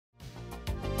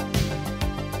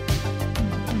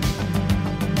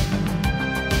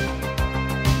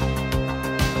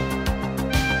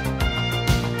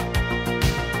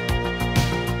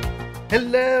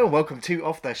Hello, welcome to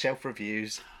Off the Shelf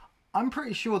Reviews. I'm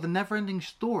pretty sure the never-ending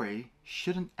story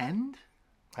shouldn't end.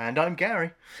 And I'm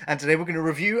Gary. And today we're going to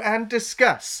review and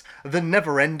discuss The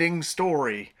Never-Ending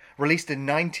Story, released in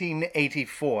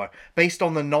 1984, based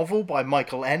on the novel by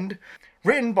Michael Ende,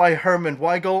 written by Herman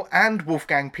Weigel and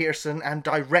Wolfgang Petersen, and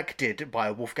directed by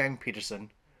Wolfgang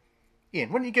Petersen.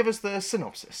 Ian, why don't you give us the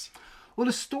synopsis? Well,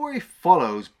 the story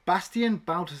follows Bastian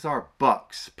Balthazar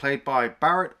Bucks, played by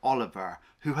Barrett Oliver,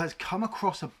 who has come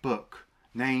across a book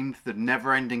named The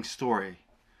Never-Ending Story.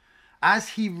 As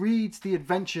he reads the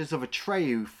adventures of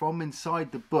Atreyu from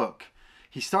inside the book,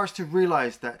 he starts to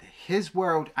realize that his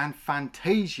world and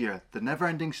Fantasia, the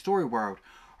Never-Ending Story world,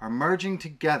 are merging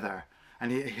together,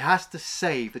 and he has to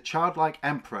save the childlike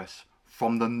Empress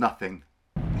from the nothing.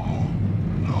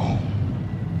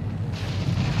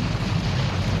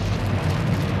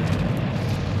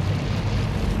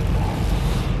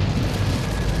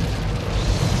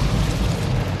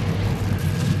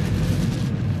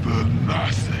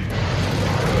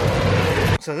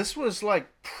 So this was like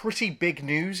pretty big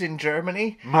news in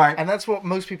Germany. Right. And that's what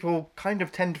most people kind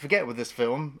of tend to forget with this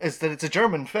film, is that it's a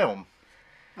German film.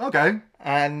 Okay.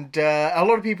 And a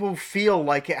lot of people feel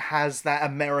like it has that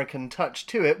American touch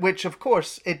to it, which of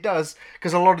course it does,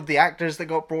 because a lot of the actors that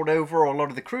got brought over, or a lot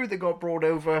of the crew that got brought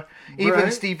over, even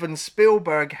Right. Steven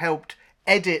Spielberg helped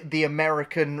edit the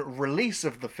American release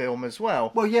of the film as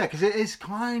well. Well, yeah, because it is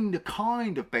kind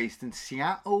of based in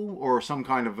Seattle or some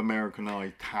kind of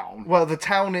Americanized town. Well, the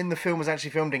town in the film was actually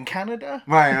filmed in Canada.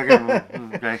 Right, okay.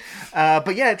 Okay.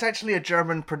 But yeah, it's actually a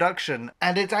German production.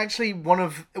 And it's actually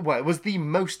it was the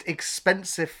most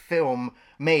expensive film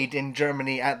made in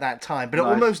Germany at that time. But it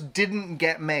Nice. almost didn't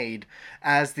get made,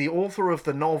 as the author of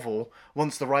the novel,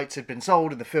 once the rights had been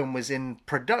sold and the film was in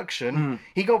production,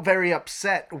 he got very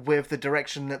upset with the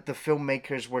direction that the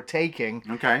filmmakers were taking.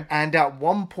 Okay. And at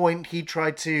one point he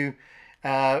tried to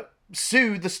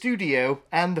sue the studio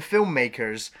and the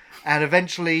filmmakers, and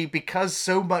eventually, because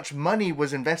so much money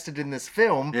was invested in this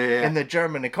film, Yeah. in the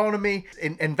German economy,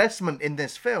 investment in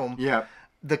this film, Yeah.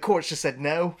 the courts just said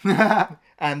no,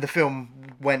 and the film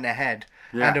went ahead.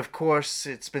 Yeah. And of course,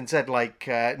 it's been said, like,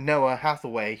 Noah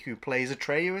Hathaway, who plays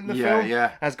Atreyu in the Yeah, film,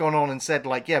 yeah. has gone on and said,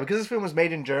 like, yeah, because this film was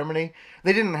made in Germany,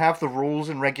 they didn't have the rules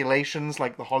and regulations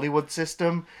like the Hollywood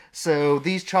system, so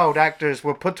these child actors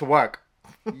were put to work.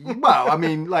 Well, I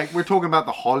mean, like, we're talking about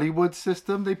the Hollywood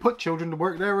system. They put children to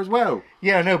work there as well.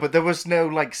 Yeah, no, but there was no,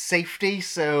 like, safety,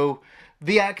 so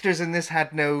the actors in this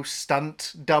had no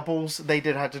stunt doubles. They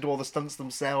had to do all the stunts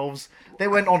themselves. They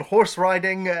went on horse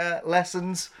riding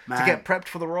lessons to Man. get prepped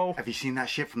for the role. Have you seen that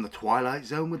shit from the Twilight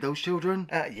Zone with those children?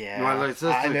 Yeah, Twilight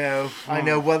Zone. I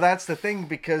know. Well, that's the thing,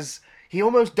 because he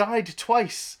almost died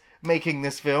twice making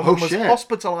this film, Oh, and was shit.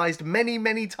 hospitalized many,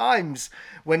 many times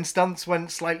when stunts went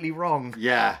slightly wrong.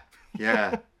 Yeah,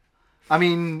 yeah. I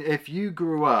mean, if you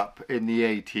grew up in the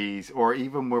 80s or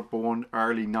even were born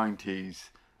early 90s,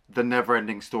 The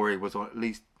Never-Ending Story was at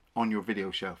least on your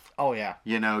video shelf. Oh, yeah.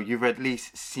 You know, you've at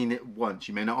least seen it once.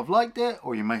 You may not have liked it,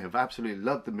 or you may have absolutely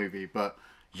loved the movie, but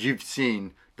you've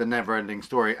seen The Never-Ending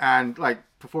Story. And, like,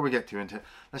 before we get too into it,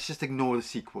 let's just ignore the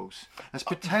sequels. Let's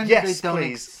pretend yes, they don't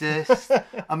please. exist.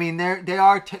 I mean, they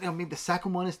are. I mean, the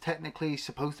second one is technically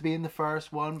supposed to be in the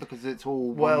first one because it's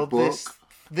all Well, one book.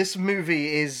 this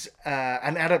movie is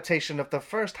an adaptation of the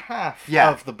first half Yeah.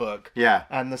 of the book. Yeah.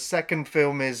 And the second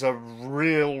film is a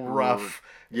real rough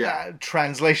Yeah.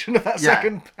 translation of that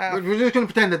second half. We're just going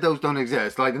to pretend that those don't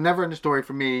exist. Like, the Never-Ending Story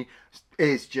for me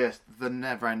is just the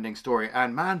Never-Ending Story.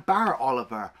 And man, Barrett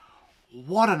Oliver,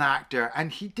 what an actor.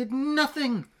 And he did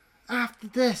nothing after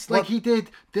this. Like, he did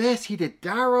this, he did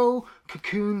Darrow,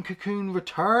 Cocoon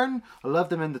Return. I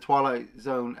loved him in the Twilight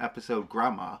Zone episode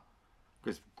Grandma,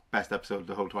 because best episode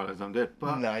the whole Twilight Zone did.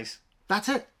 But Nice. that's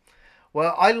it.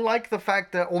 Well, I like the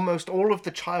fact that almost all of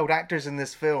the child actors in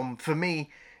this film, for me,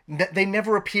 they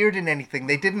never appeared in anything.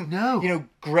 They didn't, No.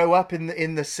 grow up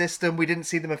in the system. We didn't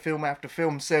see them in film after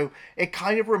film, so it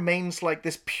kind of remains like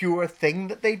this pure thing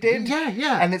that they did. Yeah,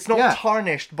 yeah, And it's not yeah.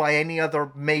 tarnished by any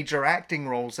other major acting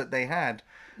roles that they had.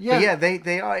 Yeah. But yeah,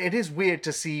 they are. It is weird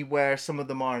to see where some of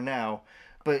them are now.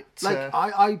 But Like,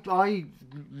 I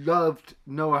loved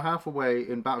Noah Hathaway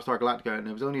in Battlestar Galactica, and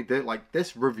it was only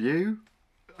this review.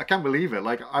 I can't believe it.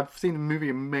 Like, I've seen the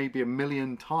movie maybe a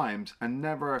million times and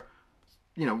never,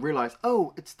 realized,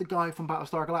 oh, it's the guy from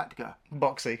Battlestar Galactica.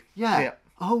 Boxy. Yeah.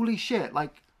 Holy shit.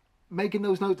 Like, making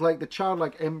those notes, like the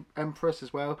childlike Empress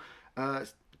as well,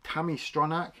 Tammy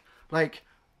Stronach, like,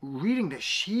 reading that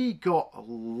she got a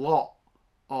lot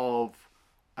of,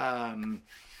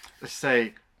 let's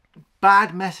say,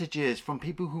 bad messages from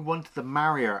people who wanted to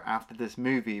marry her after this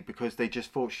movie because they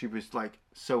just thought she was like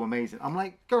so amazing. I'm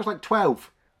like, girl's like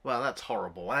 12. Well, that's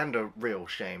horrible and a real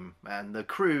shame. And the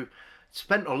crew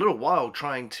spent a little while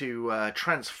trying to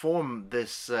transform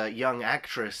this young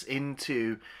actress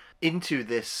into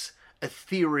this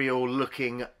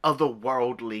ethereal-looking,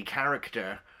 otherworldly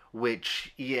character,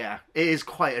 which, yeah, it is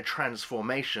quite a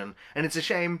transformation. And it's a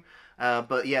shame,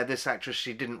 but yeah, this actress,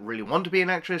 she didn't really want to be an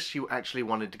actress. She actually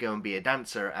wanted to go and be a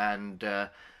dancer, and that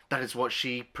is what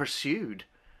she pursued.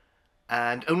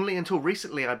 And only until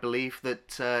recently, I believe,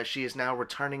 that she is now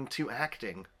returning to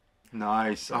acting.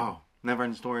 Nice. Oh, Never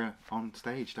Ending Story on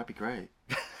stage. That'd be great.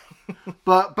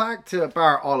 But back to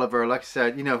Barrett Oliver, like I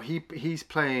said, you know, he's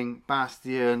playing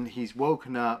Bastian. He's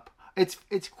woken up.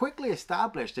 It's quickly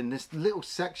established in this little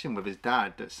section with his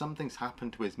dad that something's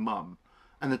happened to his mum,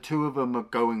 and the two of them are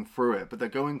going through it, but they're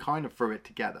going kind of through it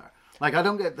together. Like, I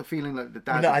don't get the feeling like the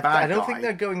dad's a bad guy. I don't think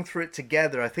they're going through it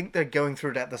together. I think they're going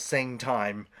through it at the same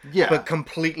time. Yeah. But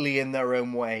completely in their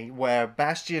own way, where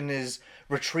Bastian is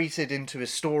retreated into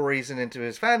his stories and into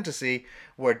his fantasy,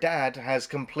 where Dad has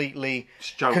completely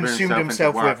consumed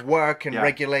himself with work and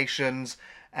regulations,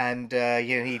 and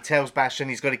he tells Bastian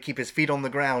he's got to keep his feet on the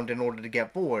ground in order to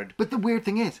get forward. But the weird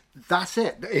thing is, that's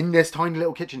it, in this tiny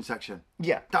little kitchen section.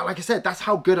 Yeah. That, like I said, that's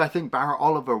how good I think Barrett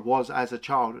Oliver was as a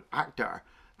child actor.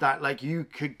 That, like, you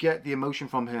could get the emotion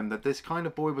from him that this kind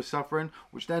of boy was suffering,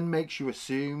 which then makes you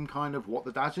assume kind of what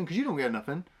the dad's doing, because you don't get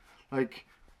nothing. Like,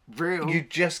 real. You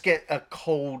just get a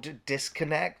cold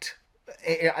disconnect.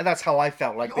 That's how I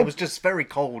felt. Like, it was just very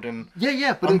cold and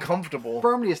but uncomfortable. It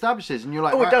firmly establishes, and you're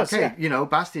like, it does, okay, yeah. you know,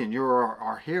 Bastian, you're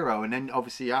our hero. And then,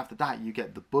 obviously, after that, you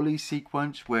get the bully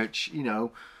sequence, which, you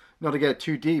know, not to get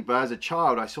too deep, but as a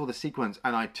child, I saw the sequence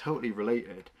and I totally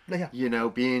related. Yeah. You know,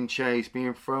 being chased,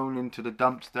 being thrown into the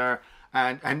dumpster,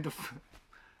 and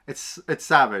it's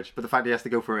savage. But the fact he has to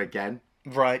go for it again,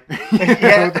 right?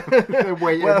 Yeah.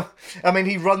 Well, I mean,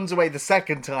 he runs away the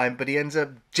second time, but he ends up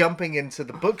jumping into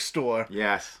the bookstore.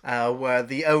 Yes. Where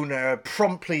the owner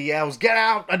promptly yells, "Get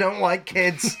out! I don't like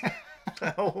kids."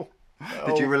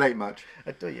 Did you relate much?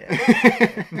 I do, yeah.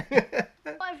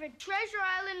 However, Treasure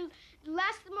Island,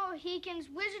 Last of the Mohicans,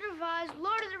 Wizard of Oz,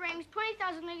 Lord of the Rings,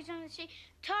 20,000 Leagues Under the Sea,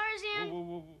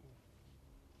 Tarzan.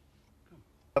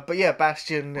 But yeah,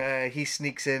 Bastian, he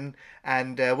sneaks in,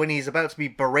 and when he's about to be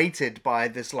berated by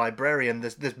this librarian,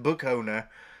 this book owner,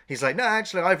 he's like, "No,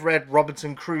 actually, I've read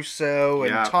Robinson Crusoe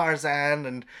and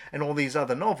Tarzan and all these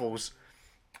other novels."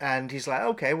 And he's like,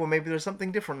 "Okay, well, maybe there's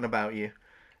something different about you."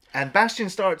 And Bastian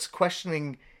starts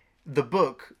questioning the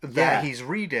book that he's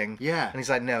reading. Yeah. And he's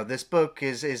like, "No, this book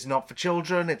is not for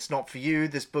children. It's not for you.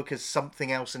 This book is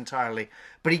something else entirely."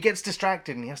 But he gets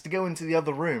distracted and he has to go into the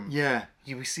other room. Yeah.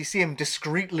 You see him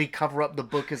discreetly cover up the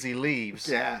book as he leaves.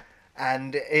 Yeah.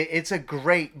 And it's a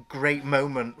great, great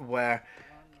moment where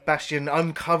Bastian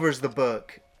uncovers the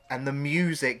book and the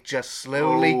music just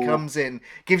slowly comes in.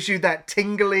 Gives you that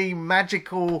tingly,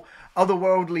 magical,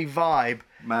 otherworldly vibe.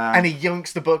 Man. And he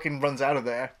yunks the book and runs out of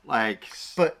there. Like,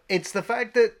 but it's the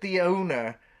fact that the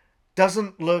owner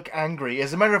doesn't look angry.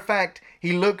 As a matter of fact,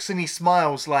 he looks and he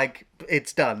smiles like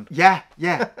it's done. Yeah.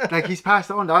 Like, he's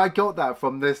passed on. I got that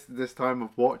from this time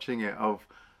of watching it. Of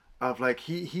like,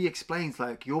 he explains,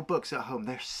 like, your books at home,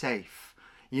 they're safe.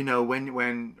 You know,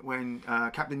 when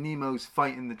Captain Nemo's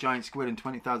fighting the giant squid in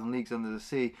 20,000 Leagues Under the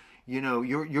Sea, you know,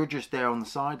 you're just there on the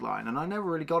sideline. And I never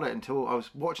really got it until I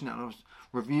was watching it and I was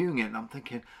reviewing it, and I'm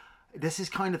thinking, this is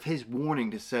kind of his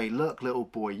warning to say, look, little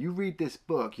boy, you read this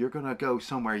book, you're going to go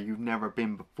somewhere you've never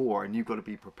been before, and you've got to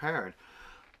be prepared.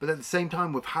 But at the same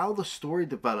time, with how the story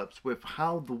develops, with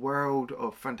how the world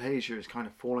of Fantasia is kind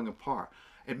of falling apart,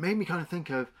 it made me kind of think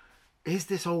of, is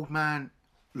this old man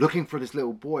looking for this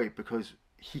little boy because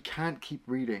he can't keep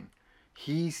reading?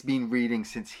 He's been reading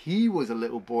since he was a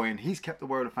little boy, and he's kept the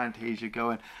world of Fantasia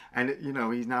going, and you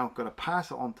know, he's now got to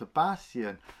pass it on to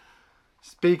Bastian.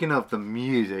 Speaking of the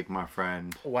music, my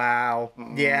friend. Wow.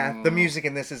 Yeah, the music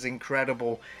in this is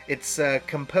incredible. It's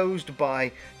composed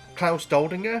by Klaus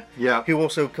Doldinger, who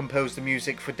also composed the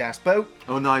music for Das Boot.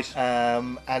 Oh, nice.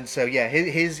 And so, yeah,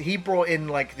 he brought in,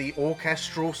 like, the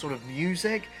orchestral sort of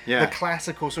music, the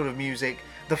classical sort of music,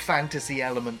 the fantasy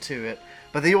element to it.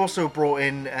 But they also brought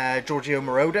in Giorgio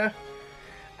Moroder,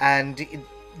 and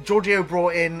Giorgio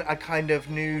brought in a kind of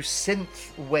new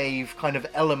synth wave kind of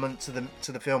element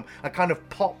to the film, a kind of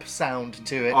pop sound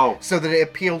to it, so that it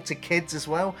appealed to kids as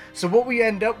well. So what we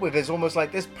end up with is almost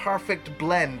like this perfect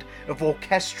blend of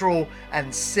orchestral and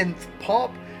synth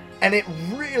pop, and it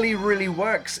really, really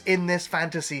works in this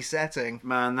fantasy setting.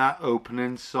 Man, that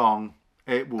opening song,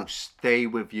 it will stay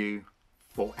with you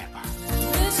forever.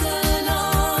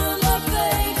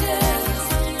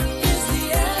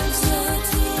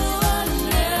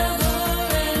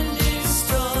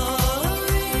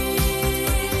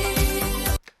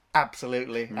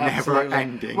 Absolutely, Never absolutely.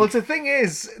 ending. Well, the thing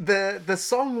is, the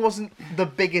song wasn't the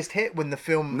biggest hit when the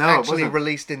film No, it actually wasn't.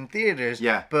 released in theaters.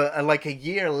 Yeah. But like a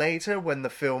year later, when the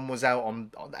film was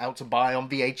out to buy on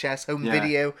VHS home Yeah.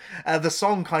 video, the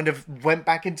song kind of went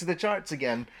back into the charts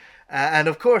again. And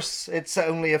of course, it's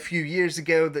only a few years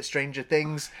ago that Stranger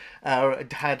Things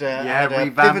had a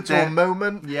revamped pivotal it.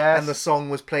 moment, Yes. and the song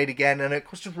was played again, and it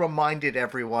just reminded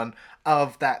everyone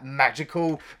of that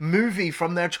magical movie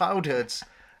from their childhoods.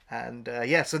 And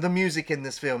so the music in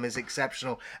this film is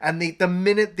exceptional. And the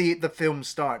minute the film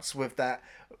starts with that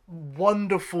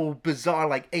wonderful, bizarre,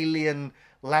 like alien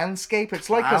landscape, it's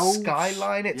like a Clouds?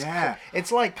 skyline. Yeah.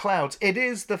 It's like clouds. It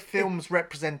is the film's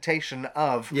representation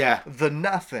of Yeah. the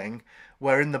nothing.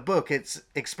 Where in the book it's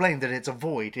explained that it's a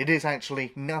void. It is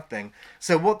actually nothing.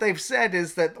 So what they've said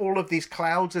is that all of these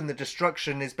clouds and the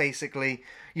destruction is basically,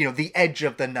 the edge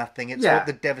of the nothing. It's Yeah. what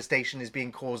the devastation is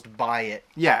being caused by it.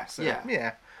 Yeah, So, yeah.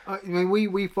 yeah. I mean,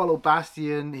 we follow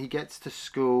Bastian. He gets to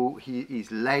school.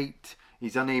 He's late.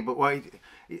 He's unable. Well,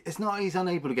 it's not he's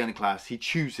unable to get in class. He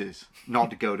chooses not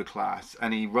to go to class,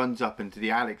 and he runs up into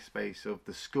the attic space of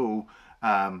the school,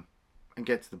 and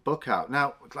gets the book out.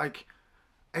 Now, like,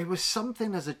 it was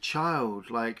something as a child.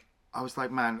 Like, I was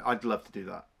like, man, I'd love to do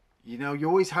that. You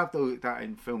always have that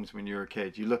in films when you're a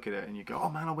kid. You look at it and you go, oh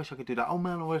man, I wish I could do that. Oh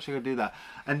man, I wish I could do that.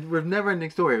 And with Never Ending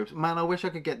Story, it was, man, I wish I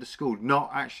could get to school,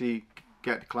 not actually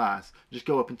get to class, just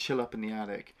go up and chill up in the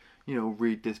attic,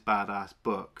 read this badass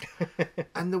book.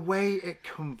 And the way it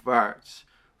converts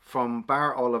from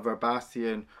Barrett Oliver,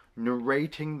 Bastian,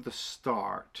 narrating the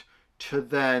start to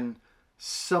then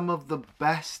some of the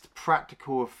best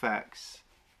practical effects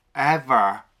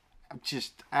ever,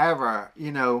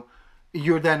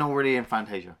 you're then already in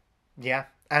Fantasia. Yeah,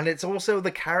 and it's also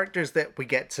the characters that we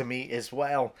get to meet as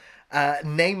well,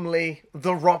 namely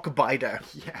the Rockbiter.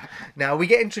 Yeah. Now, we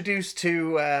get introduced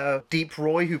to Deep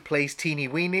Roy, who plays Teeny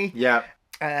Weeny. Yeah.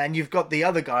 And you've got the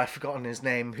other guy, I've forgotten his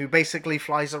name, who basically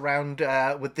flies around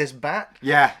with this bat.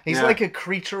 Yeah. He's yeah. like a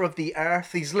creature of the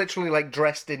earth. He's literally like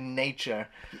dressed in nature.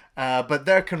 But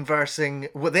they're conversing,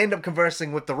 they end up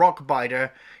conversing with the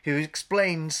Rockbiter, who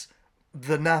explains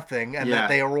the nothing and that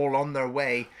they are all on their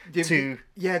way to...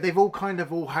 Yeah, they've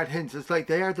all had hints. It's like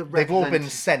they are the They've all been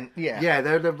sent, Yeah,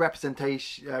 they're the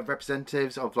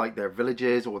representatives of like their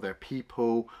villages or their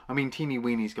people. I mean, Teeny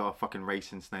Weenie's got a fucking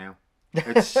racing snail.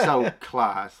 It's so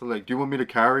class. Like, do you want me to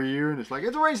carry you? And it's like,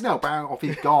 it's a race now. Bang, off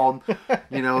he's gone. The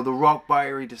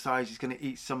Rockbiter, he decides he's going to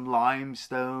eat some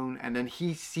limestone. And then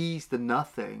he sees the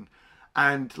nothing.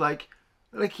 And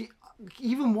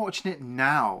even watching it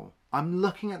now, I'm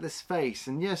looking at this face.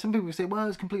 And yeah, some people say, well,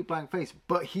 it's a complete blank face.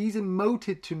 But he's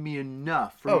emoted to me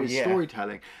enough from his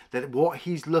storytelling that what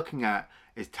he's looking at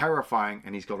is terrifying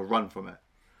and he's got to run from it.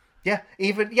 Yeah,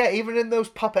 even in those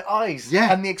puppet eyes,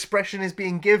 and the expression is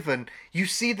being given, you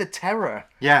see the terror.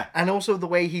 Yeah. And also the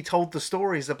way he told the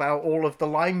stories about all of the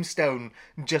limestone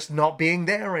just not being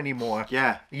there anymore.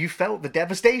 Yeah. You felt the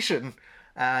devastation.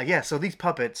 So these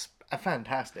puppets are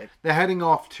fantastic. They're heading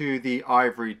off to the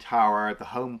Ivory Tower, the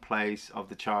home place of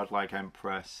the childlike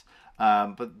empress.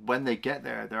 But when they get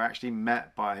there, they're actually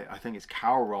met by, I think it's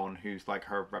Cowron, who's like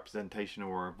her representation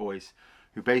or her voice,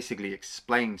 who basically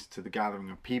explains to the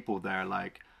gathering of people there,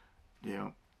 like,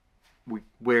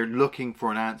 we're looking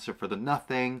for an answer for the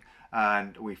nothing,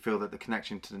 and we feel that the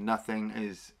connection to the nothing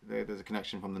is, there's a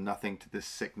connection from the nothing to this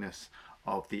sickness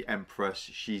of the Empress.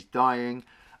 She's dying,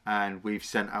 and we've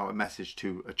sent out a message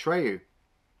to Atreyu.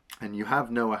 And you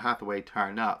have Noah Hathaway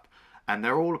turn up, and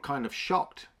they're all kind of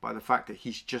shocked by the fact that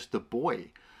he's just a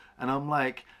boy. And I'm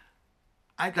like...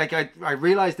 I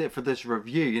realized it for this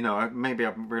review, maybe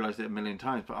I've realized it a million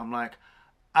times, but I'm like,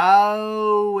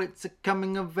 oh, it's a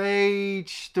coming of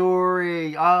age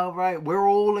story. All right, we're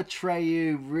all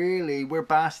Atreyu, really. We're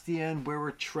Bastian,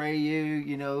 we're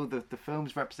Atreyu, the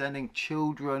film's representing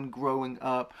children growing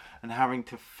up and having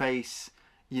to face,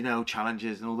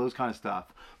 challenges and all those kind of stuff.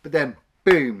 But then,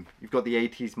 boom, you've got the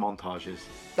 80s montages.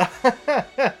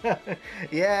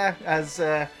 Yeah, as...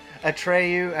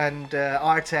 Atreyu and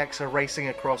Artax are racing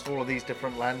across all of these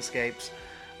different landscapes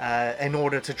in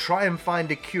order to try and find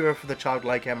a cure for the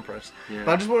childlike empress. Yeah.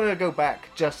 But I just wanted to go back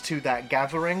just to that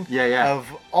gathering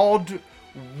of odd,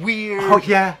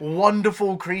 weird,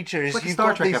 wonderful creatures. It's like a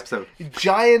Star Trek episode.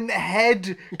 Giant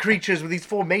head creatures with these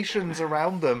formations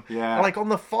around them. Yeah. Like on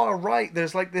the far right,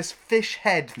 there's like this fish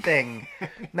head thing.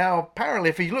 Now, apparently,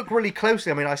 if you look really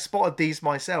closely, I spotted these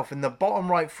myself. In the bottom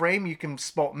right frame, you can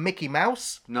spot Mickey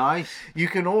Mouse. Nice. You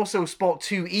can also spot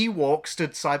two Ewoks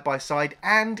stood side by side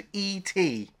and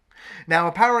E.T. Now,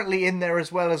 apparently in there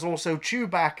as well as also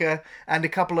Chewbacca and a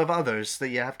couple of others that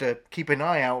you have to keep an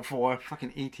eye out for.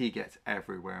 Fucking E.T. gets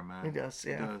everywhere, man. He does,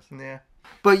 yeah. He does. Yeah.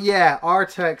 But yeah,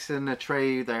 Artax and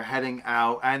Atreyu, they're heading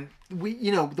out, and we,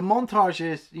 the montage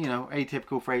is,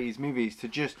 atypical for 80s movies to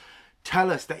just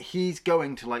tell us that he's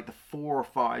going to like the 4,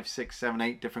 5, 6, 7,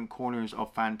 8 different corners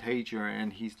of Fantasia,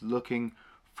 and he's looking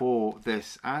for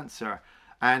this answer.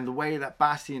 And the way that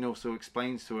Bastian also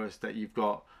explains to us that you've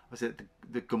got, was it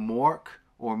the Gamork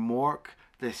or Mork,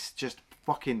 this just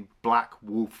fucking black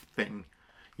wolf thing,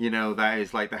 that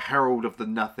is like the herald of the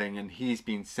nothing, and he's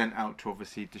been sent out to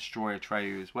obviously destroy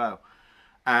Atreyu as well.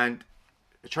 And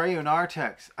Atreyu and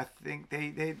Artax, I think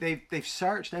they've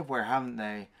searched everywhere, haven't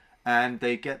they? And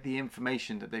they get the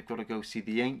information that they've got to go see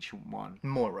the Ancient One.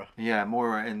 Mora. Yeah,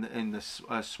 Mora in the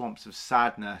swamps of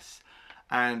sadness.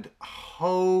 And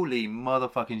holy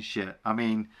motherfucking shit. I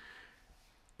mean,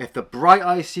 if the Bright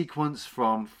Eye sequence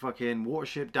from fucking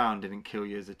Watership Down didn't kill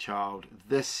you as a child,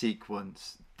 this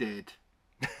sequence did.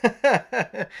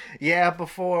 Yeah,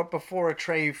 before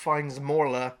Atreyu finds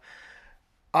Morla,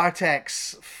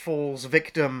 Artax falls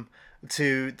victim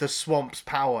to the swamp's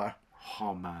power.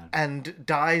 Oh, man. And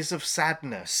dies of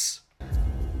sadness.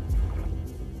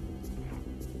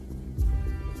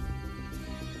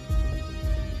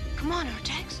 Come on,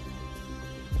 Artax.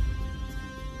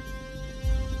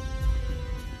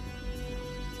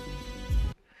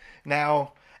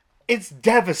 Now, it's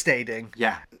devastating.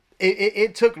 Yeah.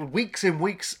 It took weeks and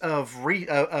weeks of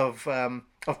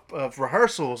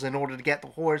rehearsals in order to get the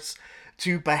horse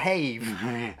to behave,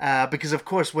 because of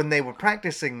course when they were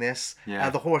practicing this,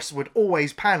 the horse would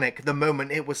always panic the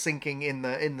moment it was sinking in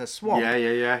the swamp.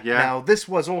 Yeah. Now this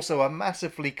was also a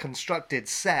massively constructed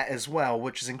set as well,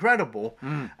 which is incredible,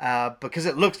 because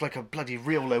it looks like a bloody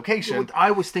real location. I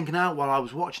was thinking out while I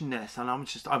was watching this, and I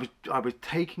was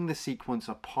taking the sequence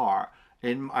apart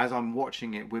as I'm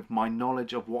watching it with my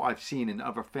knowledge of what I've seen in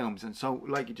other films. And so,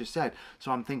 like you just said,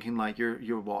 so I'm thinking like you're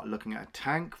looking at a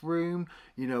tank room,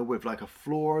 with like a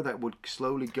floor that would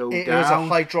slowly go down. It was a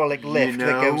hydraulic lift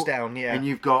that goes down, yeah. And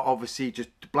you've got obviously just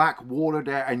black water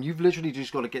there, and you've literally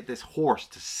just got to get this horse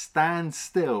to stand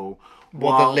still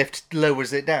while the lift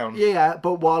lowers it down. Yeah,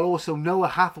 but while also Noah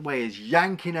Hathaway is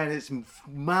yanking at its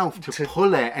mouth to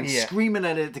pull it and screaming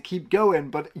at it to keep going,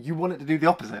 but you want it to do the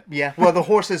opposite. Yeah, well, the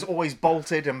horse is always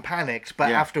bolted and panicked, but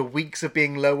after weeks of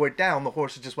being lowered down, the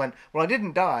horse just went, well, I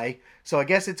didn't die, so I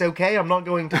guess it's okay, I'm not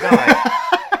going to die.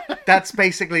 That's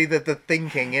basically the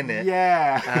thinking in it.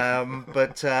 Yeah.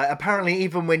 But apparently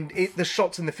even when the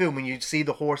shots in the film, when you see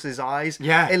the horse's eyes,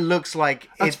 yeah, it looks like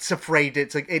it's afraid,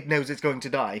 it knows it's going to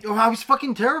die. Oh, I was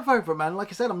fucking terrified for it, man. Like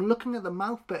I said, I'm looking at the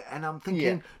mouth bit and I'm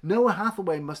thinking Noah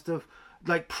Hathaway must have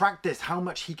practiced how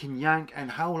much he can yank and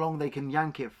how long they can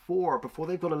yank it for before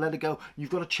they've got to let it go.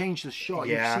 You've got to change the shot.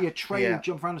 Yeah. You see a trail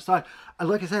jump around the side. And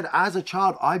like I said, as a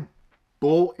child, I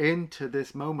bought into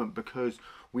this moment because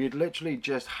we had literally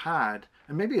just had,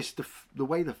 and maybe it's the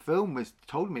way the film was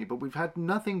told me, but we've had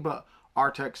nothing but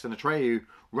Artax and Atreyu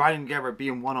riding together,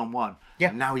 being one-on-one. Yeah.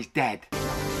 And now he's dead.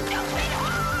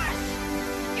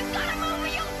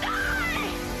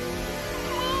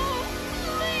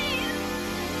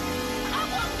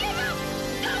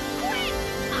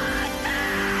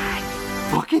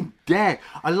 Fucking dead.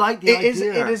 I like the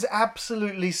idea. It is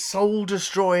absolutely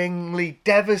soul-destroyingly,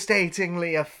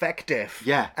 devastatingly effective.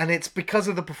 Yeah. And it's because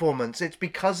of the performance. It's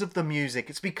because of the music.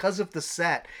 It's because of the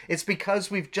set. It's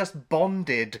because we've just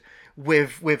bonded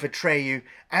with Atreyu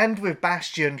and with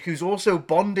Bastian, who's also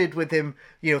bonded with him,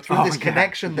 through this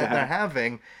connection that they're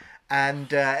having. And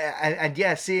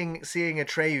seeing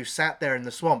Atreyu sat there in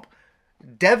the swamp,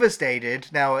 devastated.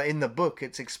 Now in the book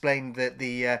it's explained that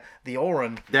the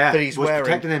Oran that he's wearing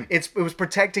protecting him. It was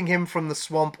protecting him from the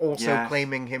swamp, also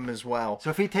claiming him as well.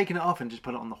 So if he'd taken it off and just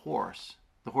put it on the horse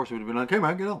would have been like, hey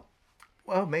man, get on.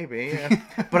 Well, maybe, yeah.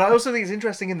 But I also think it's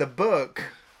interesting, in the book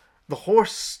the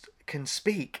horse can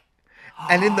speak.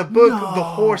 And in the book, the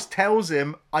horse tells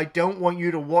him, I don't want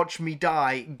you to watch me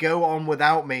die. Go on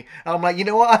without me. And I'm like, you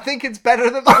know what? I think it's better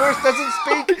that the horse doesn't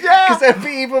speak. Because that'd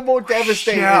be even more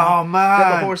devastating. Oh, man.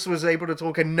 That the horse was able to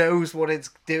talk and knows what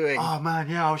it's doing. Oh, man,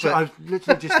 yeah. I was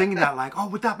literally just thinking that, like, oh,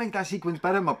 would that make that sequence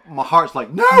better? My heart's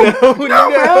like, no.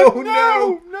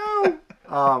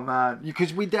 Oh, man.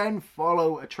 Because we then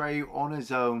follow Atreyu on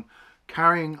his own,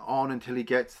 carrying on until he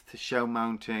gets to Shell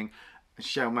Mountain,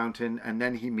 and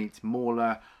then he meets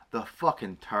Morla, the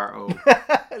fucking turtle.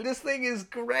 This thing is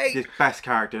great. The best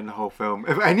character in the whole film.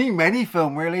 If any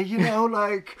film, really,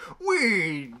 like,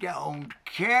 we don't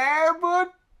care,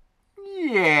 but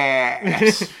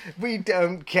yes. We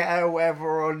don't care whether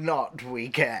or not we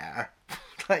care.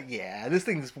 Yeah, this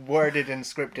thing's worded and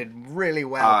scripted really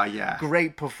well. Yeah.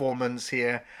 Great performance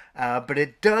here. But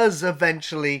it does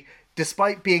eventually,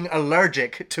 despite being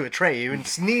allergic to Atreyu and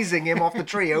sneezing him off the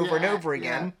tree over and over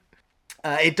again,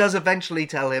 it does eventually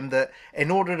tell him that in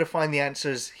order to find the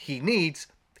answers he needs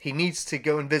to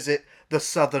go and visit the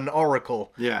Southern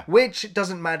Oracle. Yeah. Which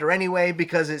doesn't matter anyway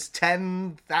because it's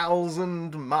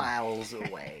 10,000 miles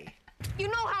away. You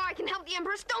know how I can help the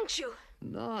Empress, don't you?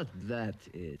 Not that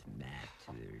it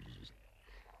matters.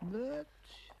 But,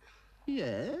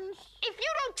 yes. If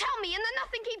you don't tell me and then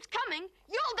nothing keeps coming,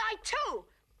 you'll die too!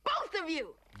 Both of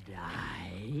you!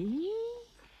 Die?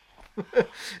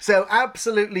 So,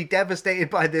 absolutely devastated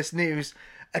by this news,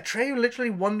 Atreyu literally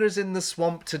wanders in the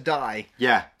swamp to die.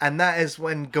 Yeah. And that is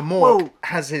when Gamork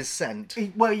has his scent.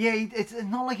 It's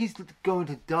not like he's going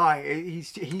to die.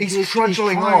 He's Trudging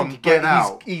trying on, to get but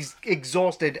out. he's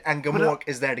exhausted, and Gamork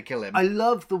is there to kill him. I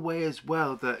love the way as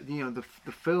well that the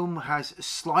film has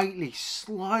slightly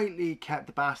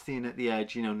kept Bastian at the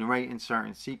edge, narrating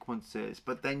certain sequences,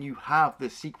 but then you have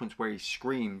this sequence where he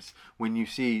screams when you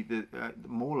see the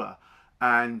Mola,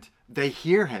 and they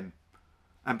hear him.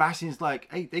 And Bastian's like,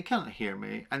 hey, they can't hear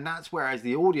me. And that's where, as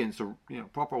the audience, or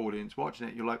proper audience watching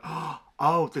it, you're like,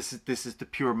 oh, this is the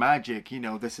pure magic.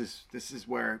 This is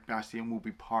where Bastian will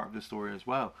be part of the story as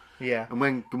well. Yeah. And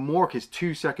when Gamork is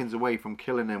 2 seconds away from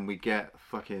killing him, we get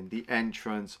fucking the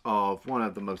entrance of one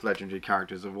of the most legendary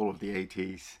characters of all of the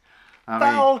 80s.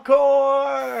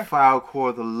 Falkor!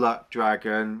 Falkor the Luck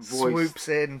Dragon. Swoops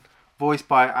in. Voiced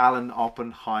by Alan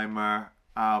Oppenheimer.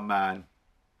 Oh, man.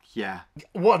 Yeah.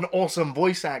 What an awesome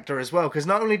voice actor as well, because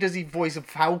not only does he voice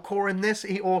Falkor in this,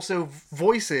 he also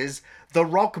voices the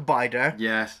Rockbiter.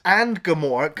 Yes. And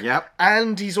Gamork. Yep.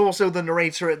 And he's also the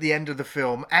narrator at the end of the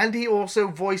film. And he also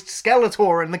voiced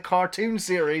Skeletor in the cartoon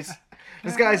series.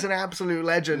 This guy's an absolute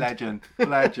legend.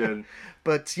 Legend.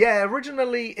 But yeah,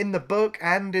 originally in the book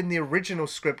and in the original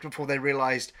script, before they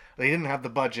realised they didn't have the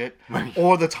budget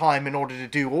or the time in order to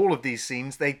do all of these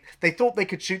scenes, they thought they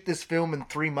could shoot this film in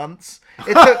 3 months.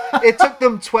 It took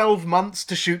them 12 months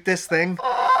to shoot this thing.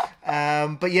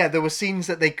 But yeah, there were scenes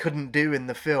that they couldn't do in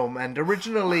the film. And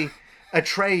originally,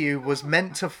 Atreyu was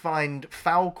meant to find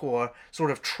Falkor sort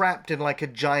of trapped in like a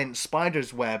giant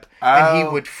spider's web. And he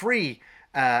would free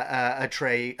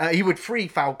Atreyu. He would free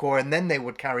Falkor, and then they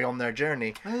would carry on their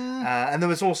journey. And there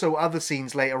was also other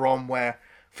scenes later on where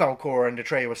Falkor and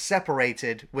Atreyu were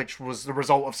separated, which was the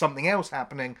result of something else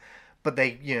happening. But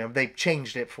they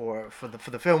changed it for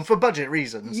the film for budget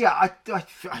reasons. Yeah, I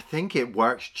think it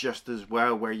works just as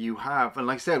well where you have, and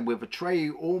like I said, with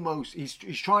Atreyu, almost he's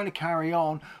trying to carry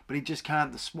on, but he just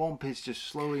can't. The swamp is just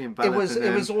slowly enveloping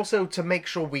It was also to make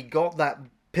sure we got that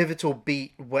pivotal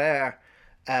beat where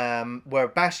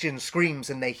Bastian screams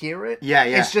and they hear it. Yeah.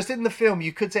 It's just in the film,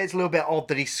 you could say it's a little bit odd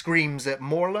that he screams at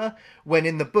Morla, when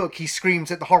in the book he screams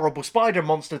at the horrible spider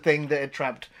monster thing that had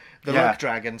trapped the Luck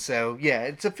Dragon. So yeah,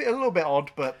 it's a little bit odd,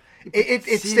 but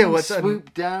it's still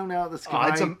swoop down out of the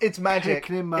sky. It's magic.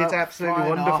 Him up, it's absolutely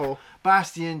wonderful. Off.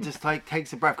 Bastian just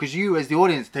takes a breath, because you as the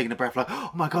audience are taking a breath, like,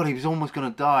 oh my god, he was almost gonna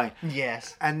die.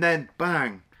 Yes. And then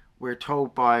bang, we're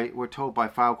told by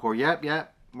Falkor, yep.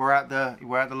 We're at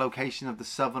the location of the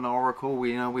Southern Oracle.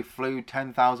 We flew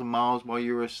 10,000 miles while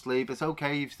you were asleep. It's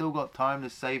okay. You've still got time to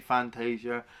save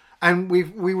Fantasia. And we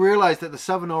realized that the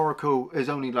Southern Oracle is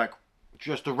only like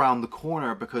just around the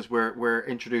corner, because we're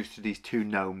introduced to these 2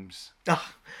 gnomes.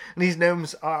 Oh, these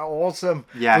gnomes are awesome.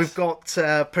 Yes. We've got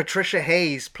Patricia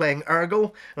Hayes playing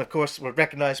Urgle, and of course we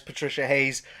recognise Patricia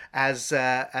Hayes as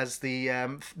the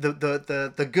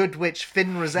good witch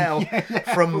Finn Rizal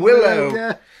from Willow.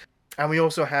 Yeah. And we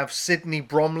also have Sidney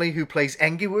Bromley, who plays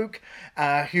Engiwook,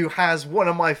 who has one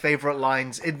of my favourite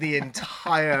lines in the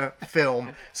entire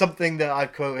film. Something that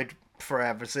I've quoted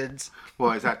forever since.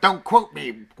 What is that? Don't quote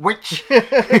me, witch.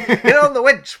 Get on the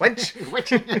winch, witch.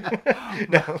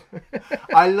 No.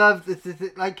 I love this.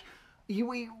 Like,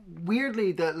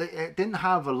 weirdly, that it didn't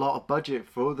have a lot of budget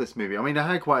for this movie. I mean, it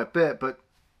had quite a bit, but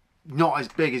not as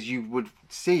big as you would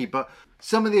see. But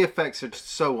some of the effects are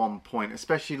so on point,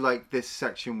 especially like this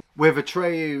section with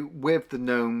Atreyu, with the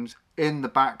gnomes in the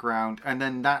background, and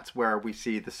then that's where we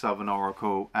see the Southern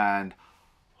Oracle. And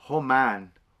oh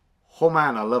man,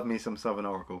 I love me some Southern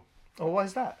Oracle. Oh, why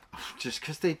is that? Just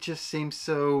because they just seem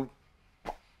so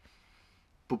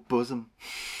bosom.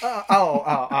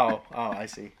 I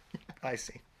see.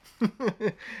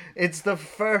 It's the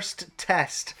first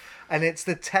test, and it's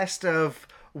the test of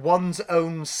one's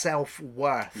own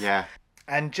self-worth. Yeah.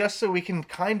 And just so we can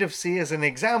kind of see as an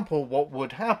example what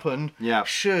would happen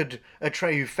should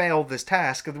Atreyu fail this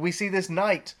task, we see this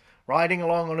knight riding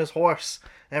along on his horse.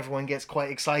 Everyone gets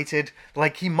quite excited,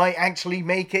 like he might actually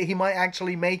make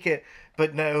it.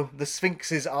 But no, the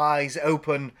Sphinx's eyes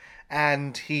open,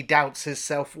 and he doubts his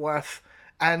self-worth,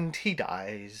 and he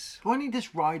dies. Why don't you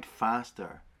just ride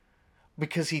faster?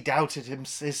 Because he doubted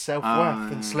his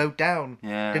self-worth and slowed down.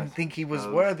 Yeah, Didn't think he was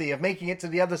worthy of making it to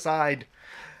the other side.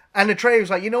 And Atreyu was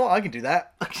like, you know what, I can do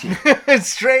that.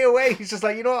 Straight away, he's just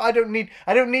like, you know what, I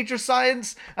don't need your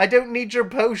science. I don't need your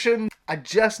potion. I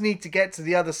just need to get to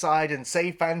the other side and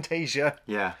save Fantasia.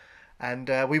 Yeah. And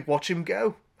we watch him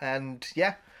go. And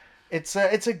yeah, it's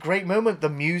a great moment. The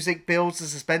music builds, the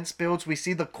suspense builds. We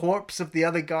see the corpse of the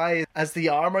other guy as the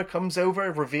armor comes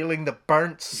over, revealing the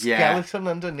burnt skeleton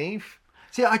underneath.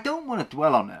 See, I don't want to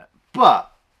dwell on it,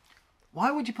 but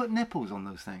why would you put nipples on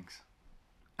those things?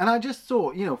 And I just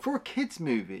thought, for a kids'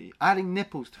 movie, adding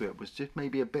nipples to it was just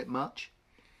maybe a bit much.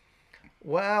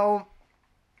 Well,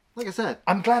 like I said,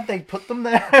 I'm glad they put them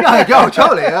there. Yeah, go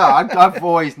totally. Yeah, I've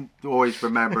always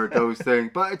remembered those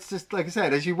things, but it's just like I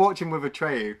said, as you watch him with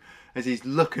Atreyu, as he's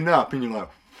looking up, and you're like,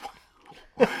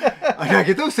 like,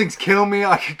 if those things kill me,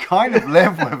 I could kind of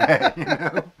live with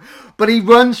it, But he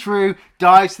runs through,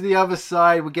 dives to the other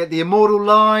side. We get the immortal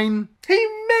line. He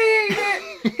made it!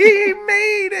 He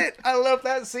made it! I love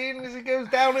that scene as he goes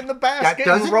down in the basket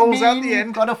and rolls out the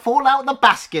end. Got to fall out the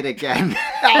basket again.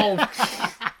 Oh.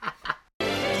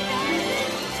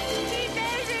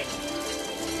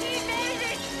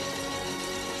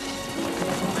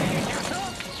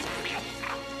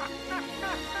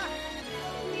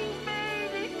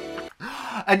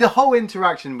 And the whole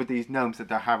interaction with these gnomes that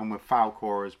they're having with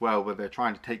Falkor as well, where they're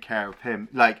trying to take care of him,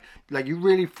 like you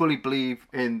really fully believe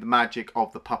in the magic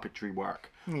of the puppetry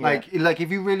work. Yeah. Like if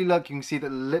you really look, you can see that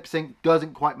the lip sync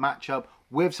doesn't quite match up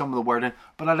with some of the wording,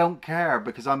 but I don't care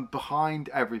because I'm behind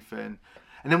everything.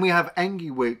 And then we have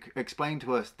Engiwik explain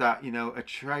to us that,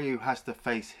 Atreyu has to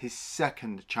face his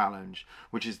second challenge,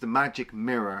 which is the magic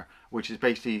mirror, which is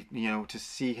basically, to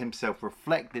see himself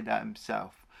reflected at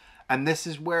himself. And this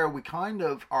is where we kind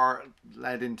of are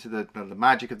led into the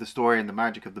magic of the story and the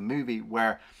magic of the movie,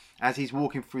 where as he's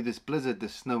walking through this blizzard,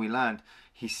 this snowy land,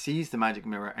 he sees the magic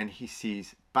mirror and he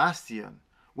sees Bastian,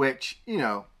 which,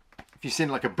 if you've seen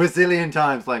it like a bazillion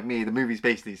times like me, the movie's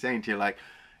basically saying to you, like,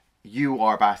 you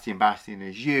are Bastian, Bastian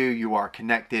is you are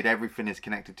connected, everything is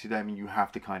connected to them, and you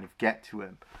have to kind of get to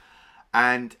him.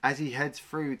 And as he heads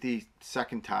through the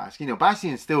second task,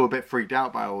 Bastian's still a bit freaked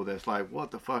out by all this. Like,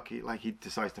 what the fuck? He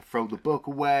decides to throw the book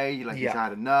away. Like, he's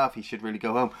had enough. He should really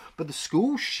go home. But the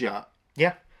school's shut.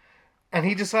 Yeah. And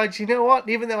he decides, you know what?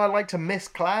 Even though I like to miss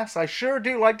class, I sure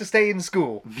do like to stay in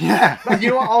school. Yeah. You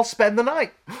know what? I'll spend the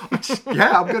night.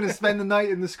 Yeah, I'm going to spend the night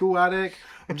in the school attic.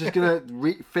 I'm just going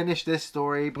to finish this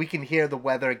story. We can hear the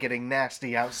weather getting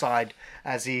nasty outside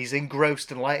as he's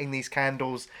engrossed in lighting these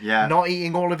candles. Yeah. Not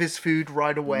eating all of his food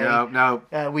right away. No.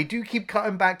 We do keep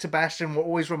cutting back to Bastian. We're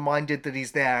always reminded that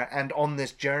he's there and on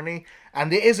this journey.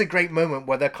 And it is a great moment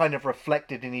where they're kind of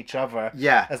reflected in each other.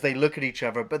 Yeah. As they look at each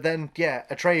other. But then,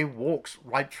 Atreyu walks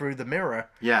right through the mirror.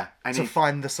 Yeah. And to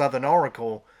find the Southern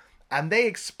Oracle. And they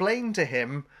explain to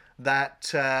him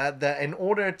that in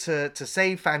order to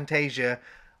save Fantasia,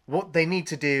 what they need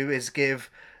to do is give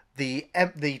the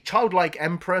childlike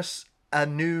empress a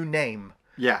new name.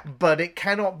 Yeah. But it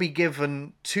cannot be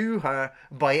given to her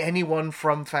by anyone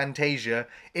from Fantasia.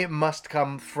 It must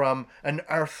come from an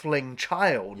earthling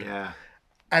child. Yeah.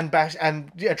 And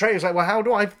Atreyu's like, well, how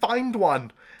do I find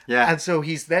one? Yeah. And so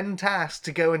he's then tasked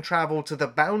to go and travel to the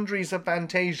boundaries of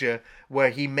Fantasia, where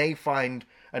he may find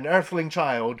an earthling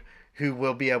child who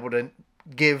will be able to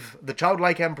give the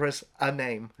childlike empress a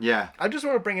name. Yeah. I just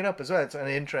want to bring it up as well. It's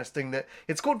interesting that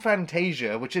it's called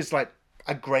Fantasia, which is like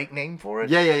a great name for it.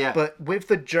 Yeah. But with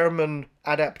the German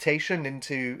adaptation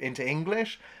into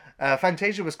English,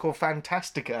 Fantasia was called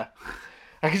Fantastica.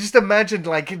 I can just imagine,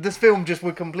 like, this film just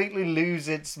would completely lose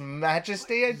its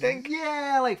majesty, I think.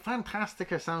 Yeah, like,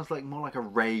 Fantastica sounds like more like a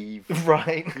rave.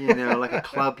 Right. Like a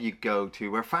club you go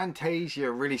to, where Fantasia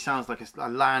really sounds like a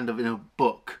land of, a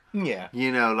book. Yeah.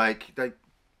 Like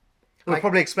We'll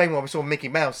probably explain why we saw Mickey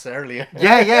Mouse earlier.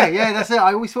 Yeah, that's it.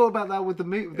 I always thought about that with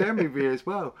their movie as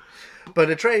well. But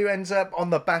Atreyu ends up on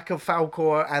the back of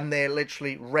Falkor, and they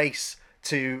literally race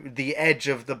to the edge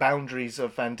of the boundaries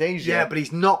of Fantasia. Yeah, but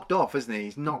he's knocked off, isn't he?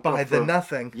 He's knocked by off the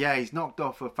nothing. Yeah, he's knocked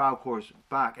off of Falkor's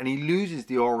back, and he loses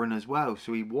the Orin as well.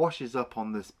 So he washes up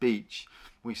on this beach.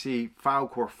 We see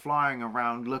Falkor flying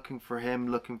around, looking for him,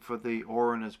 looking for the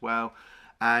Orin as well,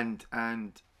 and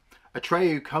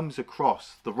Atreyu comes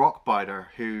across the Rockbiter,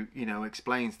 who, you know,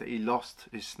 explains that he lost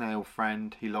his snail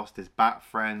friend, he lost his bat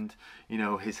friend, you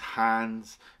know, his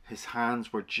hands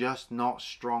were just not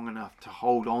strong enough to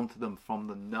hold on to them from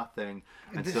the nothing.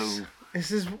 And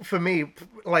this is, for me,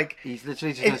 like... he's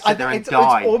literally just going to sit there and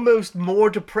die. It's almost more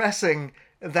depressing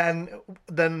than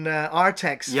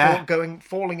Artax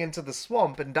falling into the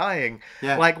swamp and dying.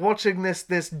 Yeah. Like, watching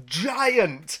this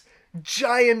giant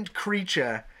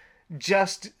creature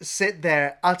just sit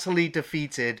there utterly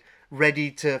defeated, ready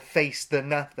to face the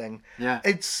nothing. Yeah.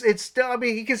 It's I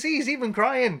mean, you can see he's even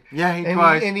crying. Yeah, he and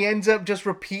cries. And he ends up just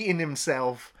repeating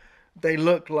himself. They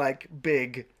look like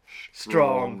big,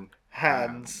 strong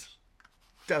hands,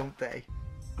 don't they?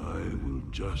 I will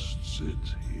just sit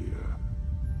here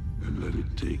and let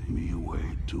it take me away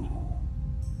too.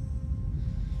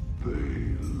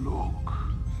 They look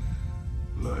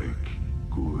like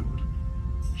good,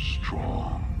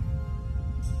 strong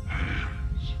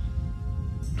hands,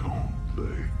 don't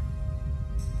they?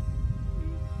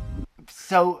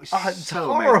 So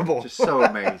horrible. Amazing. Just so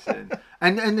amazing.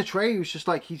 And Atreyu's just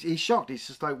like, he's shocked. He's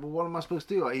just like, well, what am I supposed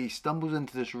to do? Like, he stumbles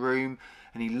into this room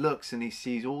and he looks and he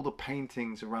sees all the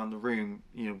paintings around the room,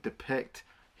 you know, depict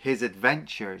his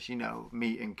adventures, you know,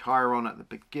 meeting Chiron at the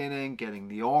beginning, getting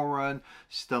the Oran,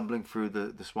 stumbling through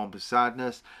the Swamp of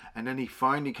Sadness, and then he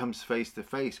finally comes face to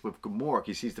face with Gamork.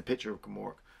 He sees the picture of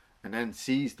Gamork and then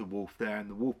sees the wolf there, and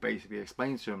the wolf basically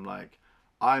explains to him, like,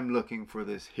 I'm looking for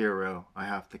this hero, I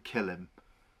have to kill him.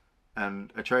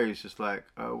 And Atreyu's just like,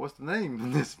 what's the name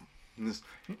of this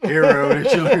hero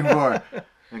that you're looking for?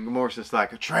 And Gamork's just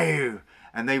like, Atreyu.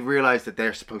 And they realize that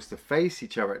they're supposed to face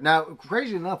each other. Now,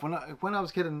 crazy enough, when I was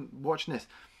a kid and watching this,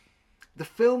 the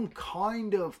film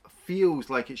kind of feels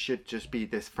like it should just be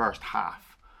this first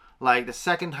half. Like, the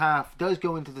second half does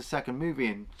go into the second movie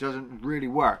and doesn't really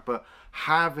work. But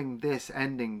having this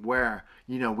ending where,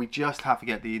 you know, we just have to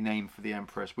get the name for the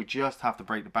Empress. We just have to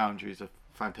break the boundaries of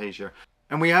Fantasia.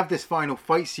 And we have this final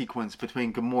fight sequence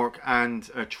between Gamork and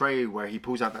Atreyu where he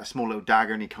pulls out that small little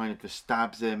dagger and he kind of just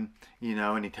stabs him, you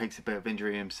know, and he takes a bit of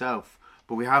injury himself.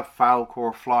 But we have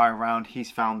Falkor fly around.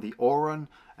 He's found the Oran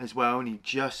as well, and he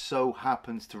just so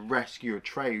happens to rescue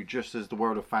Atreyu just as the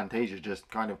world of Fantasia just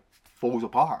kind of falls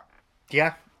apart.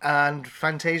 Yeah, and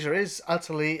Fantasia is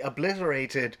utterly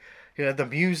obliterated. You know, the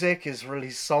music is really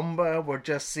somber. We're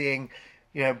just seeing,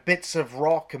 you know, bits of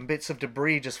rock and bits of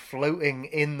debris just floating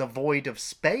in the void of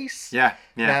space. Yeah.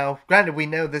 Now, granted, we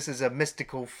know this is a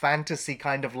mystical fantasy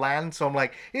kind of land, so I'm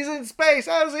like, he's in space,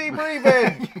 how's he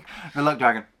breathing? The Luck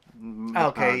Dragon.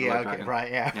 Okay,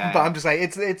 right. But I'm just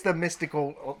saying, it's the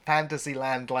mystical fantasy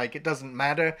land. Like, it doesn't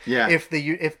matter if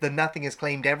the nothing has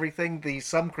claimed everything.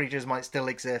 Some creatures might still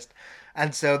exist,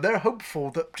 and so they're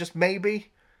hopeful that just maybe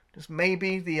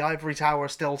the ivory tower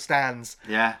still stands.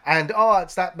 Yeah. And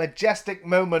it's that majestic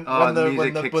moment when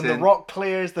the rock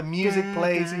clears, the music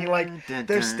plays, and you're like,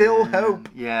 there's still hope.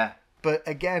 Yeah. But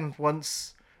again,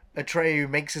 once Atreyu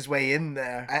makes his way in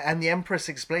there, and the Empress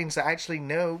explains that actually,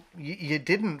 no, you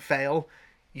didn't fail.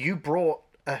 You brought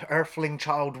an Earthling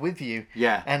child with you.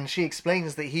 Yeah. And she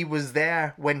explains that he was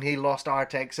there when he lost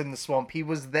Artax in the swamp. He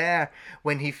was there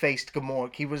when he faced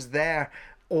Gamork. He was there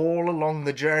all along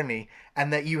the journey,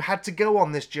 and that you had to go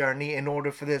on this journey in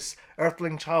order for this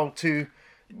Earthling child to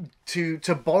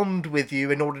bond with you,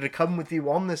 in order to come with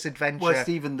you on this adventure. Well, it's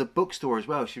even the bookstore as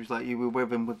well. She was like, you were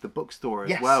with him with the bookstore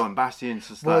as well, and Bastian's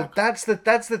just like... Well, that's the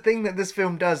thing that this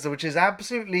film does, which is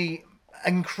absolutely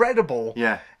incredible.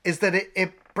 Yeah. Is that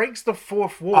it breaks the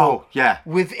fourth wall. Oh, yeah.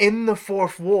 Within the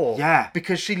fourth wall. Yeah.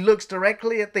 Because she looks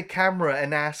directly at the camera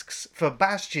and asks for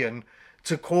Bastian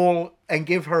to call and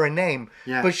give her a name.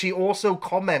 Yeah. But she also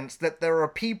comments that there are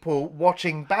people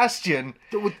watching Bastian.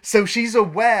 So she's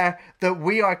aware that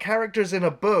we are characters in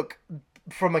a book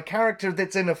from a character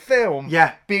that's in a film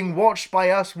being watched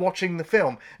by us watching the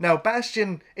film. Now,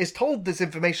 Bastian is told this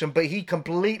information, but he